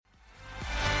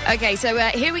Okay, so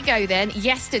here we go then.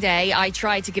 Yesterday, I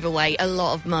tried to give away a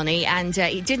lot of money, and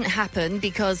it didn't happen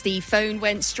because the phone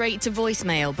went straight to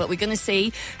voicemail. But we're going to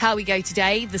see how we go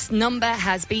today. This number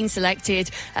has been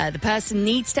selected. The person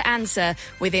needs to answer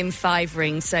within 5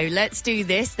 rings. So let's do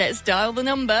this. Let's dial the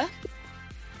number.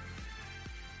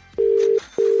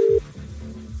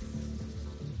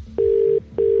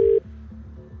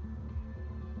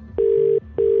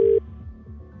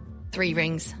 Three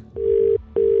rings.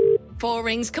 4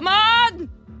 rings. Come on!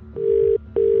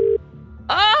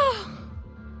 Oh!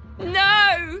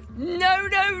 No! No,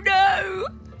 no, no!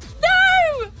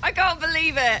 No! I can't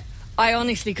believe it. I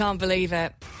honestly can't believe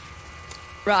it.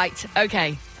 Right,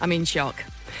 okay. I'm in shock.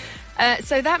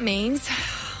 So that means...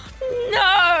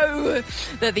 No!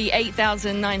 That the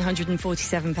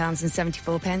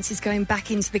 £8,947.74 is going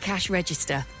back into the cash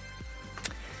register.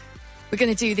 We're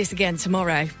going to do this again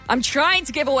tomorrow. I'm trying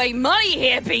to give away money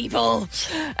here, people.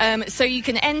 So you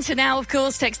can enter now, of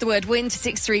course. Text the word WIN to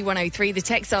 63103. The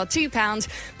texts are £2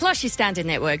 plus your standard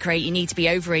network rate. You need to be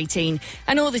over 18.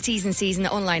 And all the T's and C's and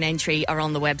online entry are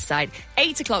on the website.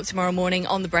 8 o'clock tomorrow morning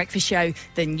on The Breakfast Show.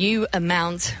 The new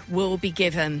amount will be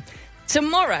given.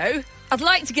 Tomorrow, I'd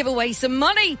like to give away some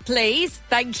money, please.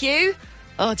 Thank you.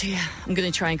 Oh dear, I'm going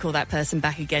to try and call that person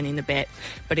back again in a bit,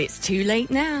 but it's too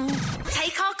late now.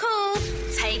 Take our call,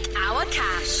 take our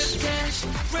cash. The cash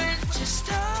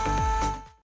register.